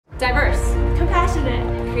Diverse. Compassionate.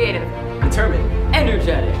 Creative. Determined.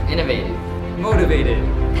 Energetic. Innovative. Motivated.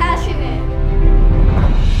 Passionate.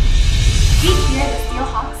 Each year, the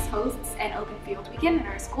Steelhawks hosts an open field weekend in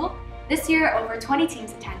our school. This year, over 20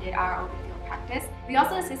 teams attended our open field practice. We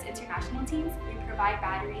also assist international teams. We provide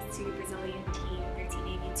batteries to Brazilian Team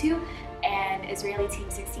 1382 and Israeli Team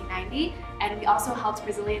 1690. And we also helped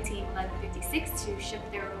Brazilian Team 1156 to ship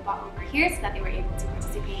their robot over here so that they were able to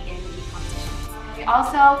participate in the competitions. We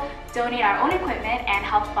also donate our own equipment and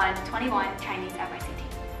help fund 21 Chinese FRC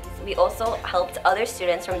teams. We also helped other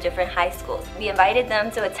students from different high schools. We invited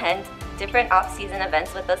them to attend different off-season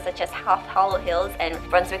events with us, such as Hollow Hills and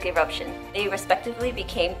Brunswick Eruption. They respectively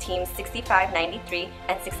became teams 6593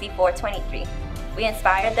 and 6423. We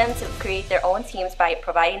inspired them to create their own teams by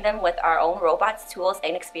providing them with our own robots, tools,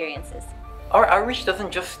 and experiences. Our outreach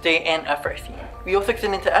doesn't just stay in FRC. We also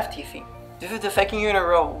extend into FTC. This is the second year in a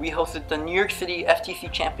row we hosted the New York City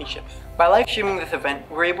FTC Championships. By live streaming this event,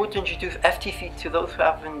 we're able to introduce FTC to those who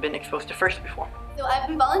haven't been exposed to FIRST before. So I've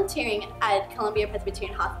been volunteering at Columbia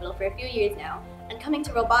Presbyterian Hospital for a few years now, and coming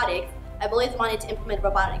to robotics, I've always wanted to implement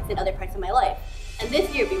robotics in other parts of my life. And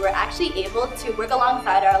this year we were actually able to work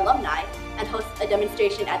alongside our alumni and host a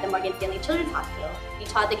demonstration at the Morgan Stanley Children's Hospital. We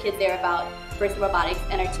taught the kids there about FIRST robotics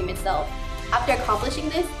and our team itself. After accomplishing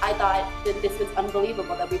this, I thought that this was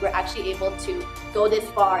unbelievable, that we were actually able to go this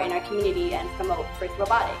far in our community and promote FIRST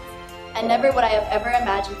robotics. And never would I have ever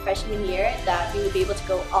imagined freshman year that we would be able to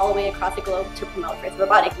go all the way across the globe to promote FIRST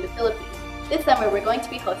robotics in the Philippines. This summer, we're going to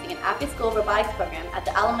be hosting an after-school robotics program at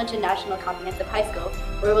the Alamancha National Comprehensive High School,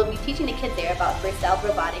 where we'll be teaching the kids there about FIRST-style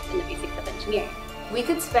robotics and the basics of engineering. We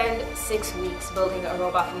could spend 6 weeks building a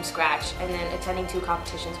robot from scratch and then attending 2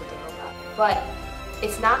 competitions with the robot. But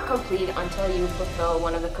it's not complete until you fulfill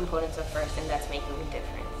one of the components of FIRST, and that's making a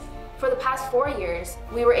difference. For the past 4 years,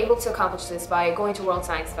 we were able to accomplish this by going to World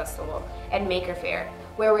Science Festival and Maker Faire,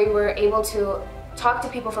 where we were able to talk to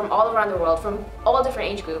people from all around the world, from all different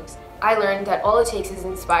age groups. I learned that all it takes is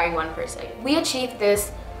inspiring one person. We achieved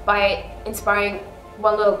this by inspiring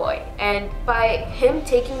one little boy, and by him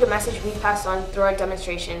taking the message we passed on through our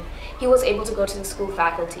demonstration, he was able to go to the school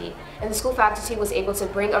faculty, and the school faculty was able to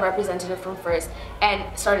bring a representative from FIRST and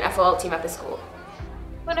start an FOL team at the school.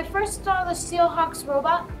 When I first saw the Steelhawks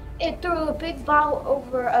robot, it threw a big ball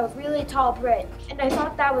over a really tall bridge, and I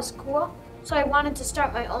thought that was cool, so I wanted to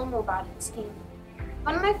start my own robotics team.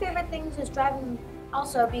 One of my favorite things is driving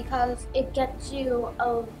also because it gets you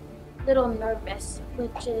a little nervous,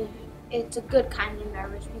 which is it's a good kind of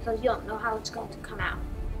nervous because you don't know how it's going to come out.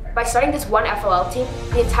 By starting this one FOL team,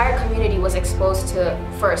 the entire community was exposed to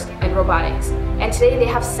FIRST and robotics, and today they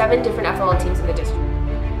have 7 different FOL teams in the district.